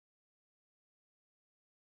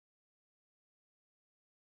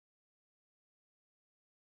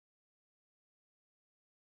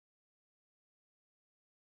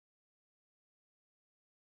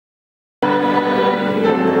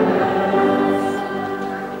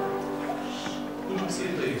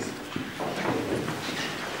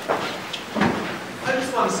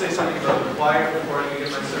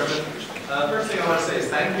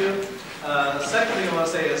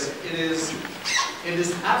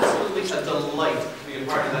absolutely a delight to be a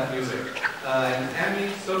part of that music. And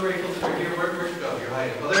Amy, so grateful that you're here. Where'd you go? You're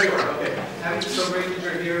hiding. Well, there you are. Okay. Amy, so grateful that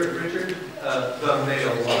you're here. Richard, the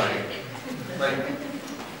male line. Like,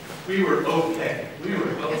 we were okay. We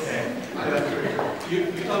were okay. You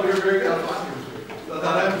thought we were very good.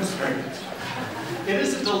 That was great. It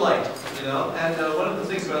is a delight, you know. And one of the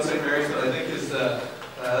things about St. Mary's that I think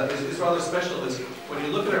is rather special is when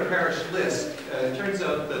you look at our parish list, it turns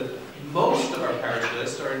out that most of our parish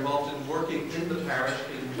lists are involved in working in the parish,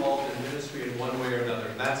 involved in ministry in one way or another.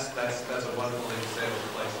 And that's a wonderful thing to say about the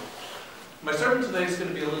place. My sermon today is going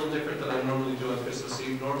to be a little different than I normally do on Christmas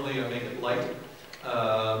Eve. Normally I make it light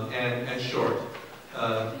and short.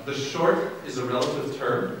 The short is a relative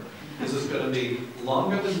term. This is going to be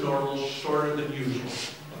longer than normal, shorter than usual.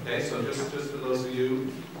 Okay, so just for those of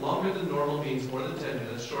you, longer than normal means more than 10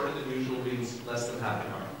 minutes, shorter than usual means less than half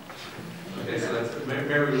an hour. Okay, so that's,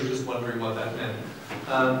 Mary was just wondering what that meant.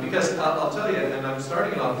 Because I'll tell you, and I'm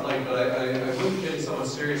starting it off light, but I will be getting somewhat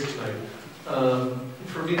serious tonight.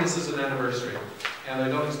 For me, this is an anniversary, and I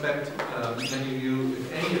don't expect many of you,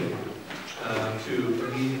 if any of you, to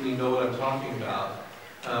immediately know what I'm talking about.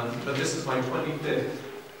 But this is my 25th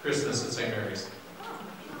Christmas at St. Mary's.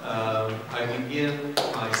 I begin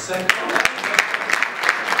my second.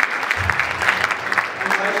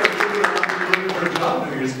 I'm for job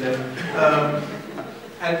New Year's Day.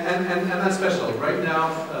 And that's special. Right now,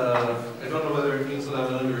 I don't know whether it means that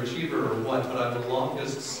I'm an underachiever or what, but I'm the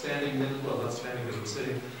longest standing, well, not standing because I'm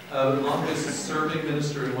sitting, longest serving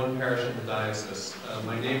minister in one parish in the diocese.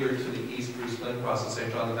 My neighbor to the east, Bruce Glencross at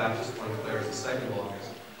St. John the Baptist, Point Clare, is the second longest.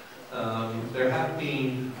 There have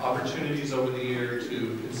been opportunities over the year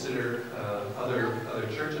to consider other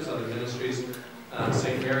churches, other ministries.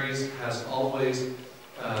 St. Mary's has always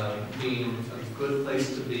been a good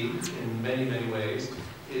place to be in many, many ways.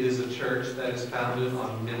 It is a church that is founded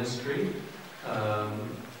on ministry,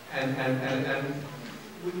 and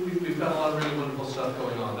we've got a lot of really wonderful stuff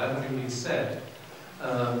going on. That having been said,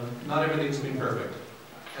 not everything's been perfect.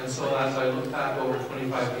 And so as I look back over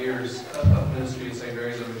 25 years of ministry at St.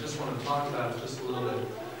 Mary's, and I just want to talk about it just a little bit,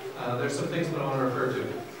 there's some things that I want to refer to.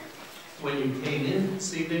 When you came in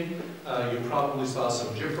this evening, you probably saw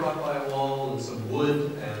some gyprock by a wall and some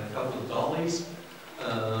wood and a couple of dollies,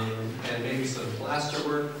 and maybe some plaster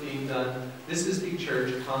work being done. This is the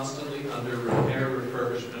church constantly under repair,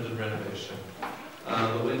 refurbishment, and renovation.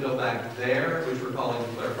 The window back there, which we're calling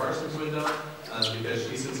Claire Parsons' window, because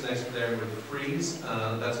she sits next to there with frieze.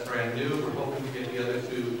 That's brand new. We're hoping to get the other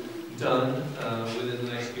two done within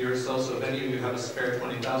the next year or so. So if any of you have a spare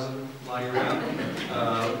 20,000 lying around,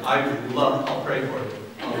 I would love. I'll pray for you.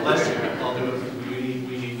 I'll bless you. I'll do it.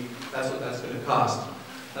 We need. That's what that's going to cost.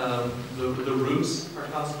 The roofs are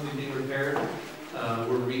constantly being repaired.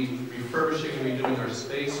 We're refurbishing and redoing our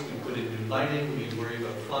space. We put in new lighting. We worry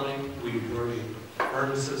about plumbing. We worry about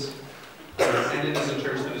furnaces. And it is a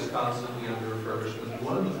church that is constantly under refurbishment. And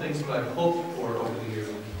one of the things that I've hoped for over the years,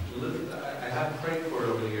 I have prayed for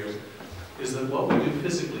over the years, is that what we do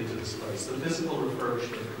physically to this place, the physical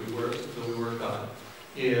refurbishment that we work on,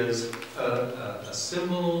 is a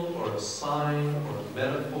symbol or a sign or a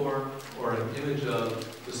metaphor or an image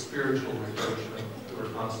of the spiritual refurbishment that we're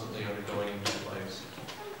constantly undergoing in this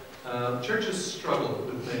place. Churches struggle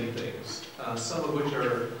with many things, some of which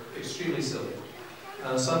are extremely silly.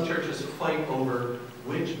 Some churches fight over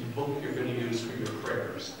which book you're going to use for your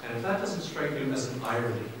prayers. And if that doesn't strike you as an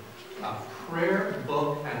irony, a prayer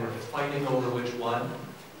book and we're fighting over which one?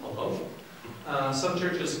 Well, both. Some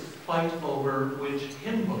churches fight over which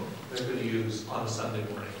hymn book they're going to use on a Sunday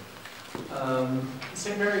morning.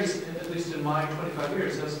 St. Mary's, at least in my 25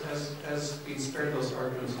 years, has been spared those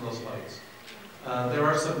arguments and those fights. There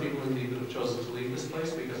are some people indeed that have chosen to leave this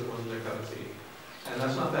place because it wasn't their cup of tea. And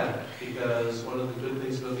that's not bad, because one of the good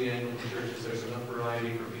things about the Anglican Church is there's enough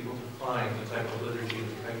variety for people to find the type of liturgy and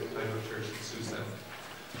the type of church that suits them.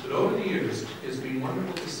 But over the years, it's been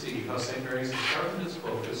wonderful to see how St. Mary's has sharpened its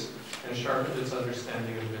focus and sharpened its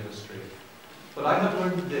understanding of ministry. But I have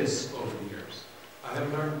learned this over the years. I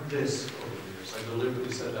have learned this over the years. I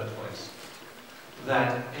deliberately said that twice.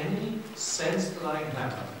 That any sense that I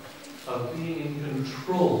have of being in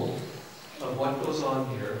control of what goes on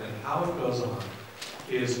here and how it goes on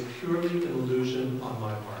is purely an illusion on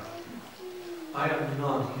my part. I am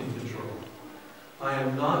not in control. I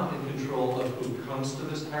am not in control of who comes to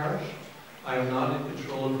this parish. I am not in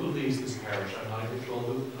control of who leaves this parish. I'm not in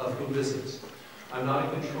control of who visits. I'm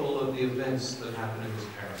not in control of the events that happen in this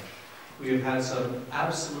parish. We have had some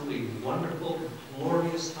absolutely wonderful,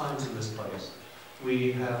 glorious times in this place.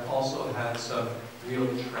 We have also had some real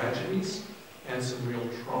tragedies and some real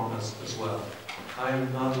traumas as well. I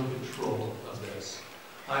am not in control of this.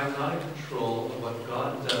 I am not in control of what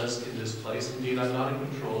God does in this place. Indeed, I'm not in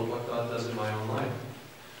control of what God does in my own life.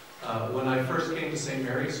 When I first came to St.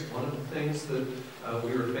 Mary's, one of the things that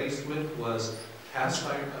we were faced with was cast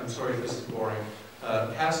iron, I'm sorry if this is boring,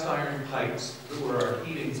 cast iron pipes that were our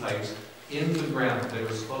heating pipes in the ground. They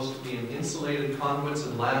were supposed to be in insulated conduits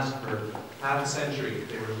and last for half a century.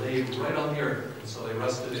 They were laid right on the earth, and so they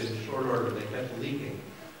rusted in short order. They kept leaking.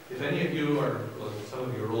 If any of you are, well, some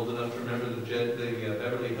of you are old enough to remember the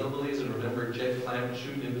Beverly Hillbillies and remember jet plant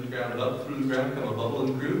shooting into the ground and up through the ground come a bubble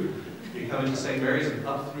and groove, you come into St. Mary's and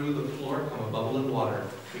up through the floor come a bubble and water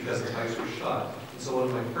because the pipes were shot. And so one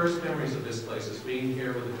of my first memories of this place is being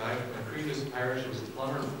here with a guy from my previous parish who was a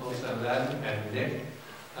plumber from close down that, and Nick,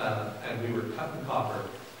 and we were cutting copper.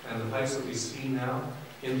 And the pipes that we see now,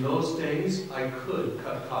 in those days, I could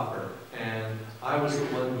cut copper. And I was the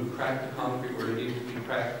one who cracked the concrete where it needed to be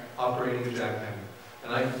cracked, operating a jackhammer.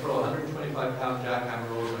 And I could throw a 125-pound jackhammer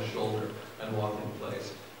over my shoulder and walk in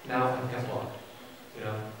place. Now I can't walk. You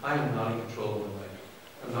know, I am not in control of my life.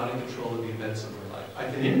 I'm not in control of the events of my life. I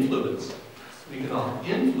can influence. We can all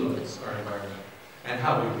influence our environment and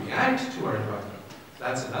how we react to our environment.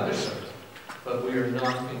 That's another subject. But we are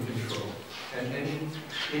not in control. And any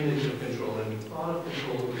image of control, any thought of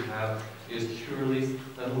control that we have is purely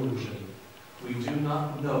an illusion. We do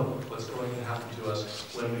not know what's going to happen to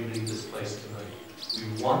us when we leave this place tonight.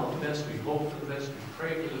 We want the best, we hope for the best, we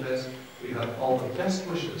pray for the best. We have all the best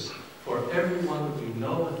wishes for everyone that we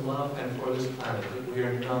know and love and for this planet, but we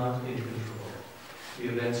are not in control. The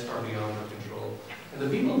events are beyond our control. And the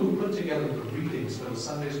people who put together the readings for the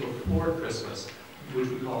Sundays before Christmas, which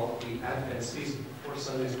we call the Advent season, 4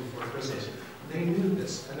 Sundays before Christmas, they knew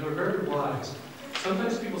this, and they were very wise.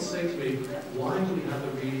 Sometimes people say to me, why do we have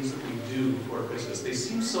the readings that we do before Christmas? They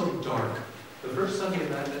seem so dark. The first Sunday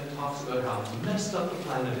of Advent talks about how messed up the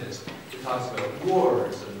planet is. It talks about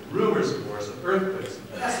wars and rumors of wars and earthquakes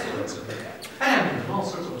and pestilence and famine and all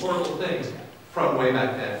sorts of horrible things from way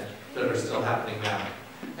back then that are still happening now.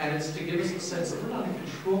 And it's to give us the sense that we're not in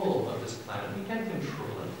control of this planet. We can't control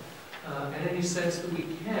it. And any sense that we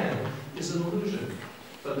can is an illusion.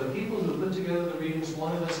 But the people who put together the readings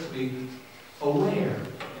wanted us to be aware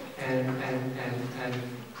and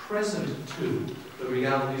present to the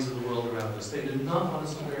realities of the world around us. They did not want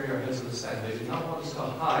us to bury our heads in the sand. They did not want us to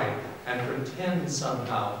hide and pretend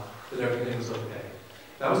somehow that everything was okay.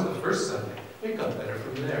 That was the first Sunday. It got better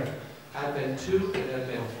from there. Advent 2 and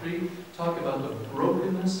Advent 3 talk about the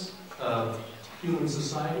brokenness of human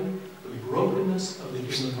society, the brokenness of the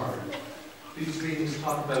human heart. These readings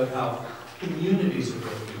talk about how communities are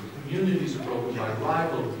broken. Communities are broken by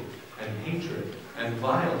rivalry and hatred and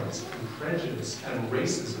violence and prejudice and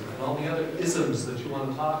racism and all the other isms that you want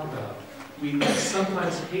to talk about. We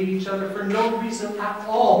sometimes hate each other for no reason at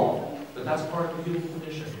all, but that's part of the human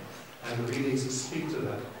condition. And the readings speak to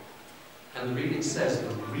that. And the reading says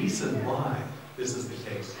the reason why this is the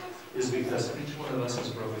case is because each one of us is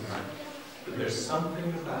broken heart. That there's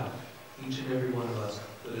something about each and every one of us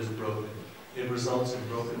that is broken. It results in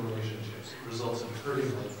broken relationships. It results in hurting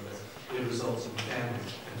one another. It results in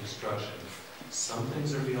damage and destruction. Some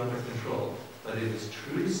things are beyond our control, but it is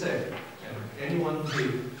true to say, and anyone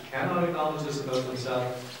who cannot acknowledge this about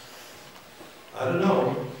themselves, I don't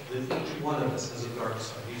know, that each one of us has a dark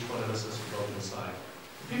side. Each one of us has a broken side.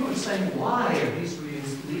 People are saying, why are these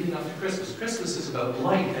readings leading up to Christmas? Christmas is about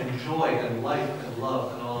light and joy and life and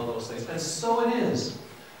love and all of those things. And so it is.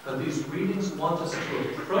 But these readings want us to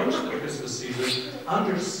approach the Christmas season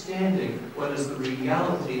understanding what is the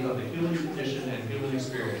reality of the human condition and human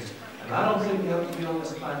experience. And I don't think you have to be on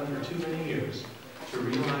this planet for too many years to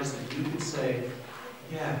realize that you can say,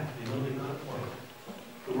 yeah, you know, they got a point.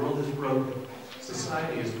 The world is broken.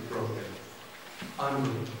 Society is broken.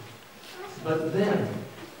 Unbelievable. But then,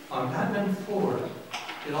 on Advent 4,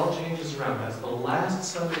 it all changes around. That's the last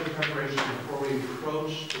Sunday of preparation before we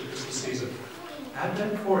approach the Christmas season.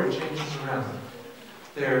 Advent 4, it changes around.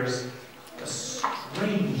 There's a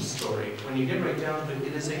strange story. When you get right down to it,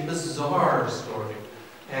 it is a bizarre story.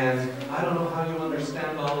 And I don't know how you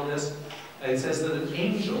understand all of this. It says that an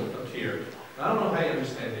angel appeared. I don't know how you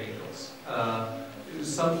understand angels.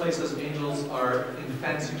 Some places angels are, in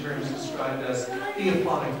fancy terms, described as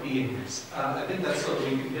theophonic beings. I think that's so that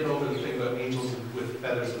we can get over the thing about angels with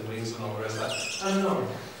feathers and wings and all the rest of that. I don't know.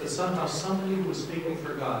 But somehow somebody who was speaking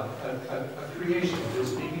for God, a creation who was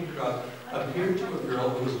speaking for God, appeared to a girl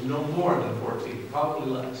who was no more than 14, probably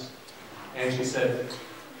less. And she said,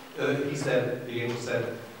 the angel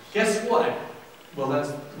said, guess what? Well,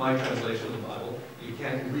 that's my translation of the Bible. You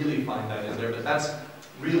can't really find that in there, but that's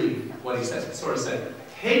really what he said. It sort of said,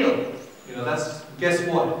 hail, You know, that's guess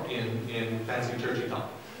what in fancy churchy talk.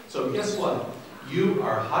 So guess what? You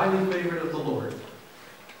are highly favored of the Lord.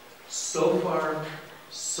 So far,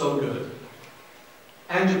 so good.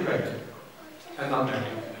 And you're pregnant and not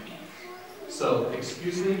married. So,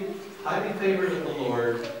 excuse me, highly favored of the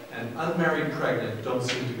Lord and unmarried pregnant don't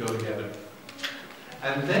seem to go together.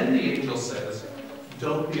 And then the angel says,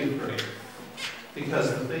 don't be afraid, because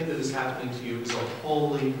the thing that is happening to you is a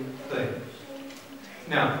holy thing.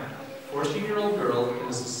 Now, 14-year-old girl in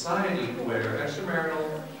a society where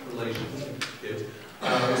extramarital relations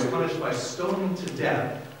was punished by stoning to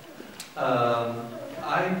death,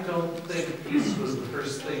 I don't think peace was the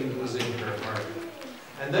first thing that was in her heart.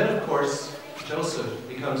 And then, of course, Joseph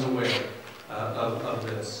becomes aware of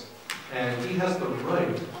this. And he has the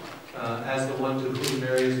right, as the one to whom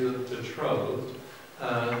Mary is betrothed,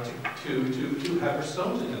 to have her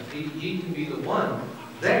stoned to death. He can be the one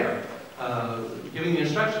there, giving the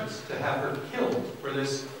instructions to have her killed for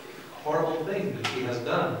this horrible thing that she has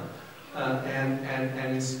done.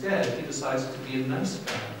 And instead, he decides to be a nice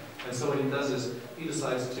man. And so what he does is, he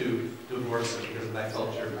decides to divorce her, because in that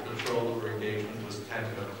culture, betrothal or engagement was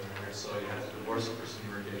tantamount to marriage, so he had to divorce the person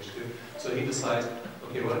you were engaged to. So he decides,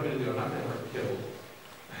 okay, what I'm going to do, I'm not going to have her killed.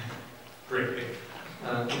 Great.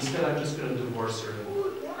 Instead, I'm just going to divorce her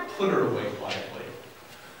and put her away quietly.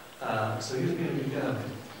 So he's going to be done.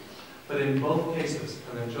 But in both cases,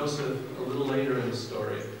 and then Joseph, a little later in the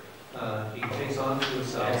story, he takes on to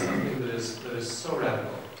himself something that is so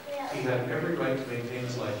radical. He had every right to maintain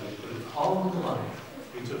his life. He put it all on the line.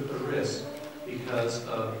 He took the risk because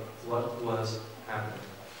of what was happening.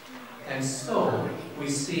 And so, we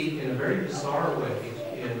see in a very bizarre way,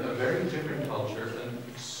 in a very different culture, an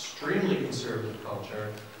extremely conservative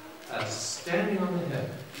culture, standing on the head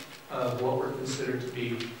of what were considered to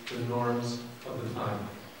be the norms of the time.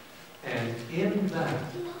 And in that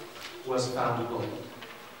was found hope.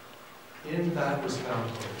 In that was found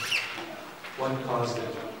hope. What caused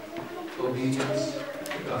it? Obedience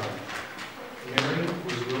to God. Mary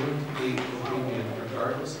was willing to be obedient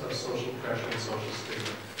regardless of social pressure and social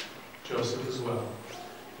stigma. Joseph as well.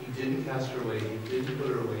 He didn't cast her away. He didn't put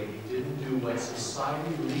her away. He didn't do what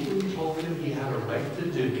society legally told him he had a right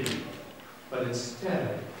to do. But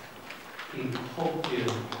instead, he hoped in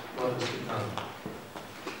what was to come.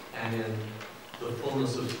 And in the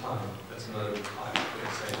fullness of time, that's another way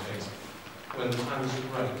of saying things. When the time is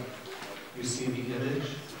right, you see the image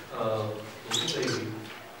of a little baby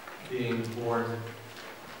being born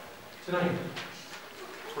tonight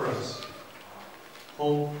for us.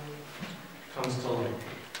 Hope comes to light.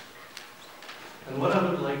 And what I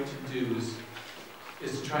would like to do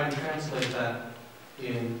is to try and translate that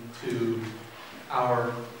into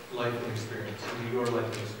our life and experience, into your life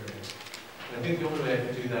and experience. And I think the only way I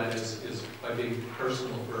can do that is by being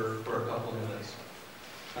personal for a couple minutes.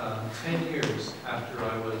 10 years after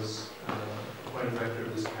I was appointed rector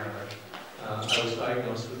of this parish, I was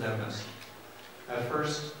diagnosed with MS. At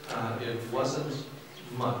first, it wasn't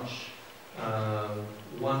much.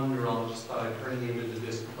 One neurologist thought I'd herniated the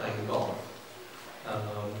disc playing golf.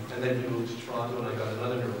 And then we moved to Toronto and I got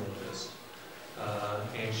another neurologist.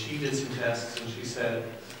 And she did some tests and she said,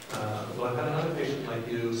 well, I've had another patient like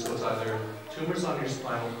you, so it's either tumors on your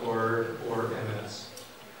spinal cord or MS.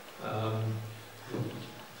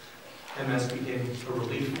 MS became a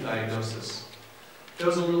relief diagnosis. There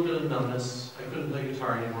was a little bit of numbness. I couldn't play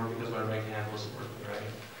guitar anymore because my right hand wasn't working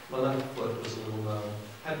right. My left foot was a little numb.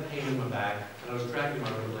 I had pain in my back, and I was dragging my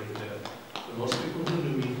right leg a bit. But most people who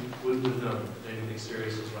knew me wouldn't have known that anything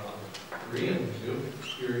serious was wrong. Korean knew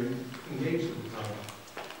you're engaged at the time.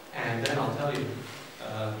 And then I'll tell you,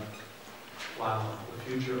 wow,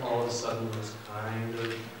 the future all of a sudden was kind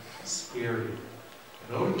of scary.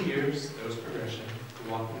 And over the years, there was progression.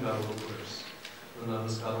 The walking got a little worse. The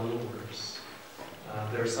numbness got a little worse.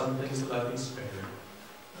 There are some things that I've been spared.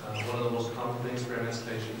 One of the most common things for MS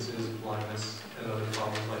patients is blindness and other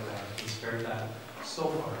problems like that. I've been spared that so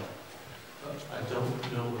far. But I don't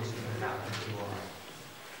know what's going to happen tomorrow.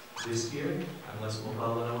 This year, I'm less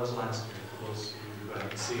mobile than I was last year. For those of you who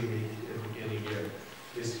haven't seen me in the beginning year.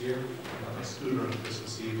 This year, I got my scooter on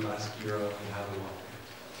Christmas Eve. Last year, I only had a walker.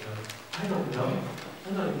 I don't know.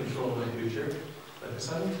 I'm not in control of my future. But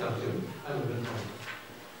as I will tell you, I live in home.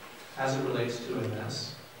 As it relates to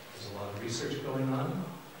MS, there's a lot of research going on.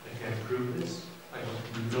 I can't prove this. I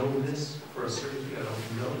don't know this for a certainty. I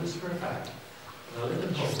don't know this for a fact. But I live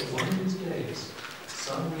in hope that one of these days,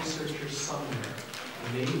 some researcher somewhere,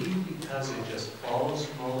 maybe because it just follows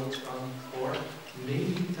from all it's gone before,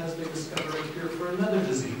 maybe because they discover a cure for another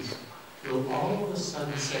disease, will all of a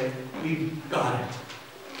sudden say, we've got it.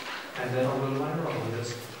 And then I'll go to my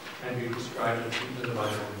neurologist, and be prescribed a treatment of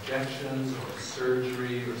either injections or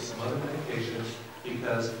surgery or some other medications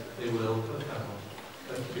because they will have found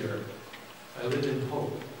a cure. I live in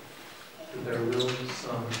hope that there will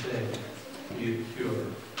someday be a cure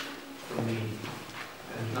for me,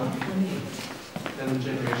 and not for me, then the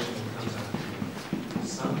generation that comes after me.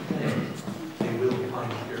 Someday they will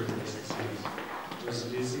find a cure for this disease. There's a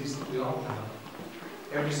disease that we all have,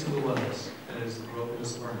 every single one of us, and it is the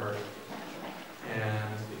brokenness of our heart.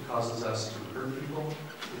 And it causes us to hurt people,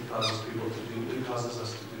 it causes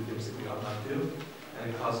us to do things that we ought not do, and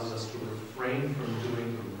it causes us to refrain from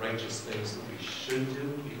doing the righteous things that we should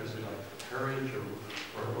do because we lack courage or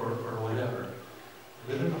whatever.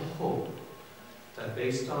 Live in the hope that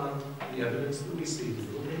based on the evidence that we see, the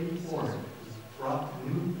little baby born has brought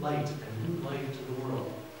new light and new life to the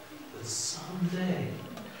world, that someday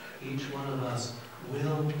each one of us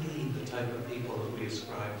will be the type of people that we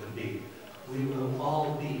ascribe to be. We will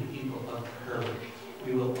all be people of courage.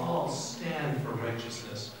 We will all stand for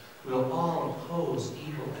righteousness. We'll all oppose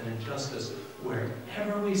evil and injustice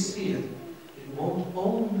wherever we see it. It won't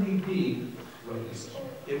only be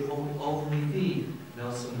it won't only be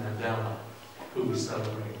Nelson Mandela who we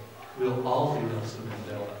celebrate. We'll all be Nelson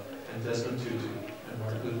Mandela and Desmond Tutu and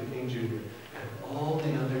Martin Luther King Jr. and all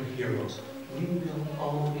the other heroes. We will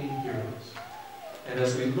all be heroes. And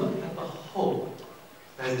as we look at the hope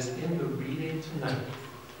that is in the reading tonight,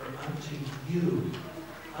 for unto you,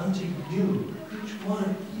 each one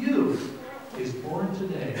of you is born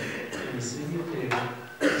today in the city of David,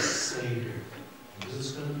 a Savior. This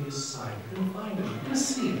is going to be a sign. You're going to find him. You're going to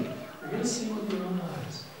see him. You're going to see him with your own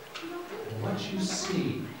eyes. And what you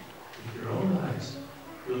see with your own eyes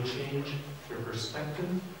will change your perspective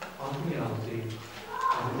on reality,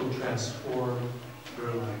 and it will transform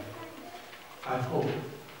your life. I hope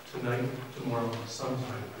tonight, tomorrow,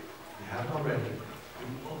 sometime, if you haven't already, you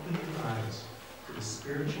open your eyes to the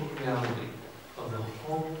spiritual reality of the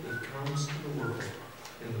hope that comes to the world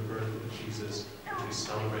in the birth of Jesus that we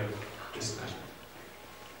celebrate this night.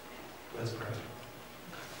 Let's pray.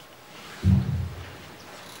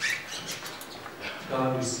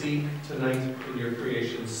 God, we see tonight in your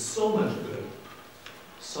creation so much good,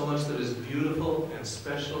 so much that is beautiful and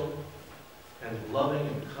special and loving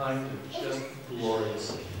and kind and just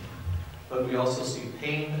glorious. But we also see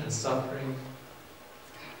pain and suffering.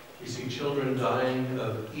 We see children dying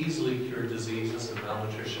of easily cured diseases and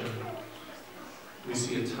malnutrition. We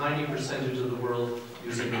see a tiny percentage of the world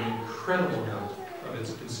using an incredible amount of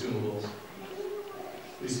its consumables.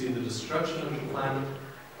 We see the destruction of the planet,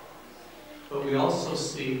 but we also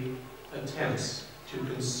see attempts to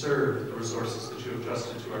conserve the resources that you have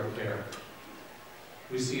trusted to our care.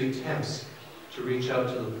 We see attempts to reach out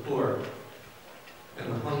to the poor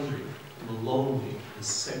and the hungry and the lonely, the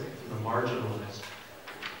sick and the marginalized,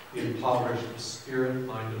 the impoverished of spirit,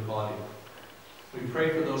 mind, and body. We pray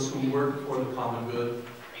for those who work for the common good,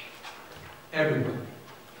 everyone,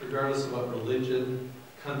 regardless of what religion,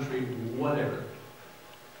 country, whatever.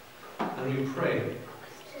 And we pray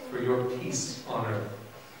for your peace on earth.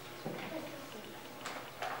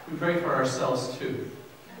 We pray for ourselves too,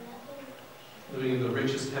 living in the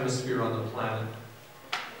richest hemisphere on the planet,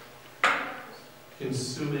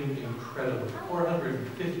 consuming incredible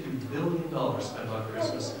 $450 billion spent on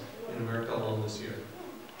Christmas in America alone this year.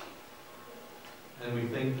 And we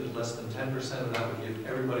think that less than 10% of that would give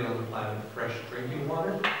everybody on the planet fresh drinking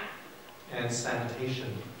water and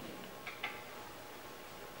sanitation.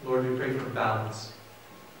 Lord, we pray for balance.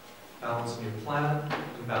 Balance in your planet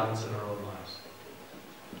and balance in our own lives.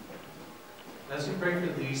 As we pray for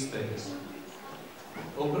these things,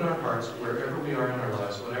 open our hearts wherever we are in our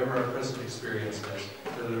lives, whatever our present experience is,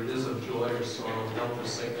 whether it is of joy or sorrow, health or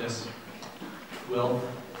sickness, wealth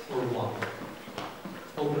or want.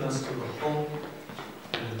 Open us to the hope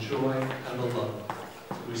and the joy and the love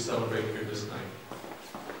that we celebrate here this night.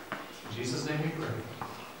 In Jesus' name we pray.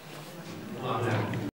 Amen.